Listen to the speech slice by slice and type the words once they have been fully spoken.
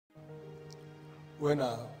when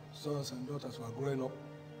our sons and daughters were growing up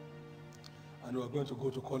and were going to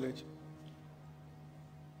go to college,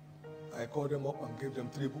 I called them up and gave them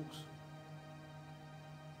 3 books.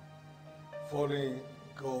 Following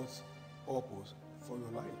God's Purpose for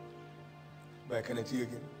Your Life by Kenneth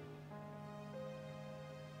Hagin.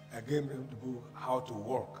 I gave them the book, How to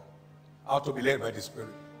Work, How to Be Led by the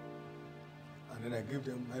Spirit. And then I gave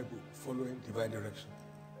them my book, Following Divine Direction.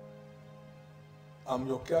 I'm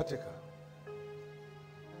your caretaker.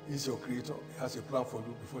 He's your creator. He has a plan for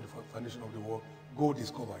you before the foundation of the world. Go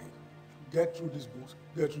discover it. Get through these books.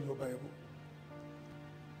 Get through your Bible.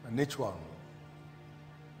 And each one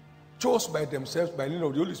chose by themselves, by the leading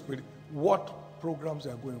of the Holy Spirit, what programs they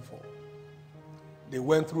are going for. They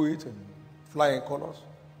went through it in flying colors.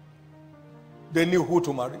 They knew who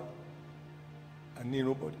to marry and knew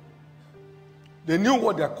nobody. They knew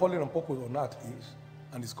what their calling and purpose on earth is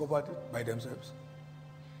and discovered it by themselves.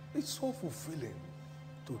 It's so fulfilling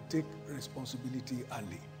to take responsibility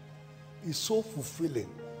early. It's so fulfilling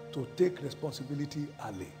to take responsibility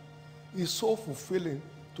early. It's so fulfilling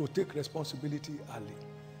to take responsibility early.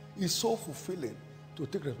 It's so fulfilling to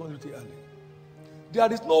take responsibility early.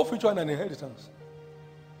 There is no future in an inheritance.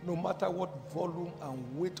 No matter what volume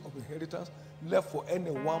and weight of inheritance left for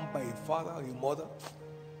anyone by a father or a mother.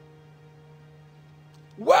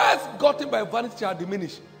 Wealth gotten by vanity shall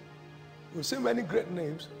diminish. We've seen many great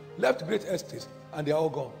names, left great estates, and they are all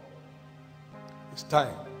gone. It's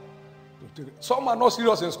time to take it. Some are not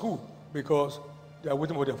serious in school because they are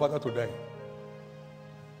waiting for their father to die.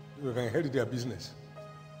 They can inherit their business.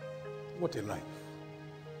 What a life.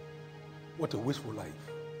 What a wasteful life.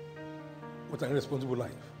 What an irresponsible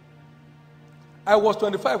life. I was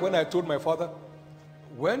 25 when I told my father,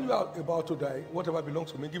 when you are about to die, whatever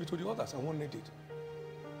belongs to me, give it to the others. I won't need it.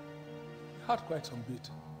 He had quite some bit.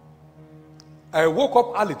 I woke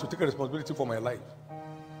up early to take responsibility for my life.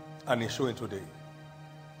 And it's showing today.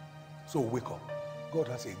 So wake up. God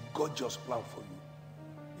has a gorgeous plan for you.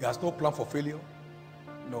 He has no plan for failure.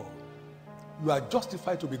 No. You are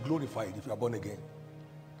justified to be glorified if you are born again.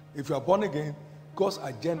 If you are born again, God's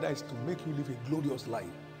agenda is to make you live a glorious life.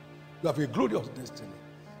 You have a glorious destiny.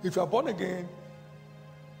 If you are born again,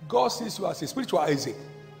 God sees you as a spiritual Isaac,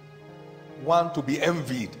 one to be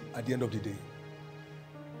envied at the end of the day.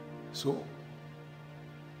 So,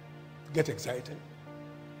 get excited.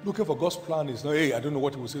 Looking for God's plan is not, hey, I don't know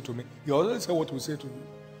what He will say to me. He already said what He will say to you.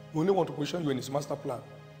 He only wants to position you in His master plan.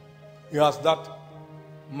 He has that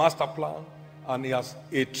master plan, and He has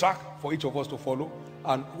a track for each of us to follow.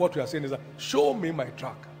 And what we are saying is that, show me my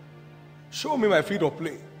track. Show me my field of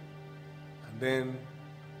play. And then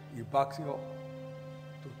He backs you up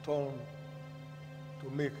to turn,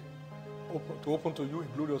 to open to you a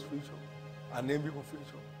glorious future, an enviable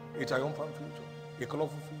future, a triumphant future, a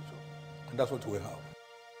colorful future. And that's what we have.